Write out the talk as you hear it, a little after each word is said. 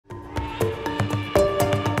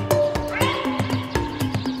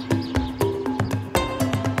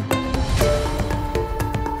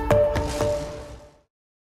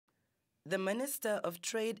The Minister of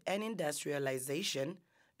Trade and Industrialisation,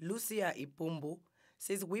 Lucia Iipumbu,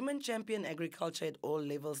 says women champion agriculture at all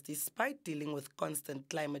levels despite dealing with constant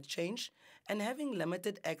climate change and having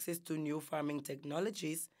limited access to new farming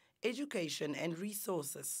technologies, education and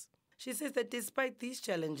resources. She says that despite these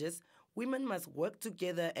challenges, women must work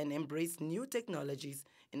together and embrace new technologies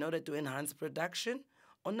in order to enhance production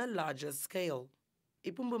on a larger scale.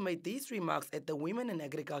 Iipumbu made these remarks at the Women in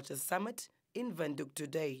Agriculture Summit in Windhoek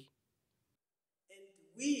today. And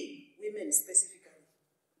we, women specifically,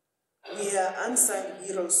 we are unsung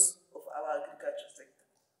heroes of our agriculture sector.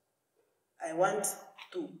 I want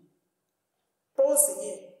to pause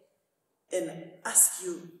here and ask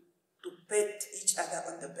you to pat each other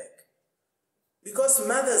on the back. Because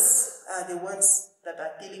mothers are the ones that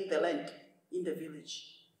are tilling the land in the village.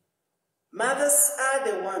 Mothers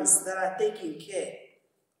are the ones that are taking care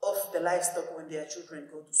of the livestock when their children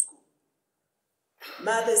go to school.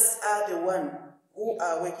 Mothers are the ones who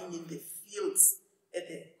are working in the fields at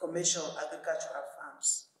the commercial agricultural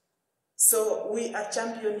farms. So we are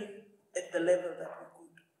championing at the level that we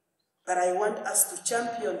could. But I want us to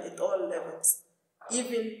champion at all levels,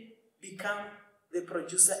 even become the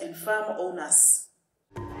producer and farm owners